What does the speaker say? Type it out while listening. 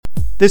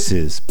This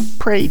is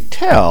Pray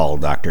Tell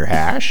Dr.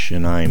 Hash,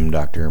 and I'm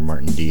Dr.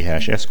 Martin D.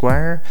 Hash,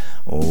 Esquire,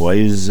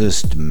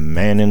 wisest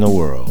man in the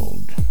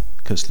world.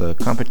 'Cause the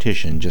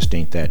competition just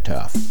ain't that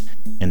tough.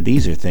 And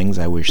these are things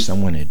I wish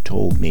someone had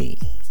told me.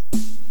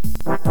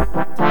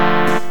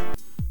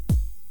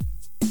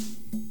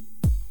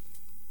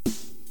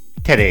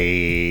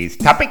 Today's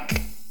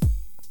topic: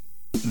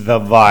 the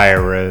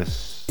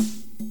virus.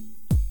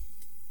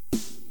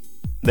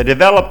 The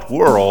developed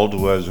world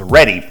was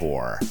ready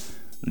for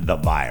the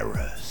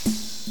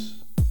virus.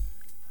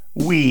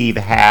 We've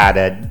had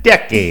a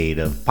decade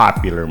of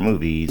popular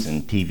movies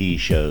and TV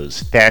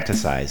shows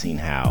fantasizing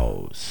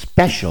how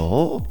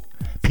special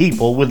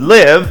people would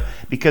live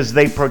because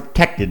they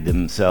protected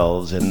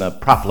themselves and the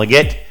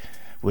profligate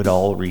would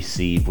all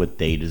receive what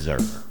they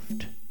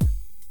deserved.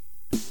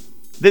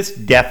 This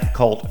death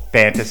cult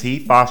fantasy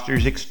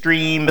fosters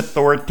extreme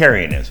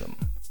authoritarianism,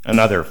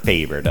 another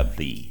favorite of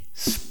the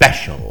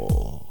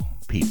special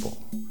people,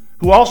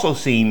 who also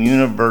seem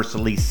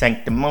universally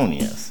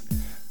sanctimonious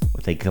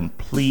with a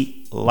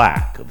complete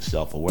lack of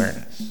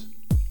self-awareness.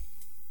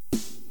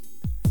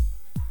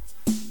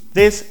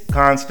 This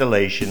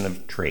constellation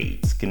of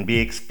traits can be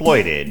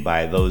exploited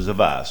by those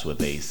of us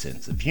with a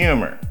sense of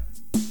humor.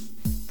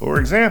 For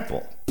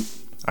example,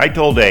 I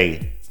told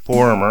a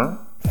former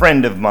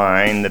friend of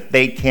mine that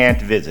they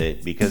can't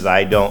visit because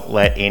I don't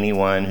let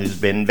anyone who's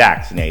been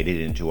vaccinated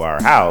into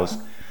our house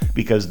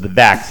because the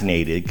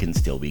vaccinated can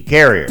still be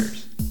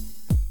carriers.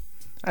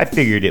 I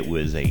figured it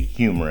was a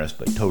humorous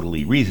but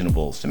totally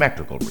reasonable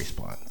symmetrical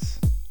response.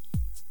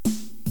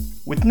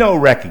 With no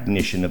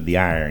recognition of the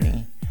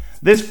irony,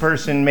 this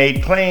person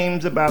made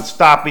claims about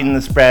stopping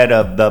the spread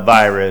of the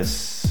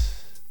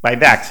virus by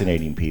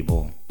vaccinating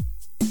people.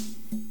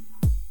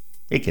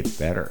 It gets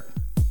better.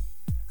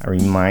 I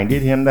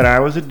reminded him that I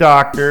was a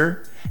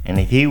doctor, and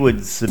if he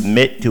would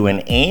submit to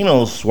an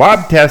anal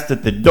swab test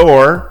at the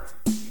door,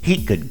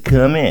 he could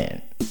come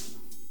in.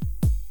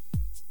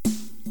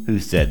 Who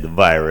said the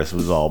virus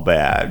was all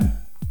bad?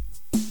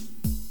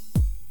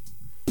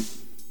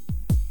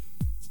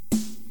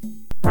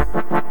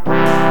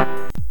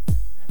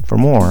 For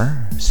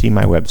more, see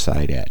my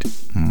website at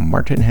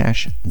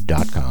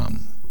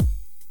martinhash.com.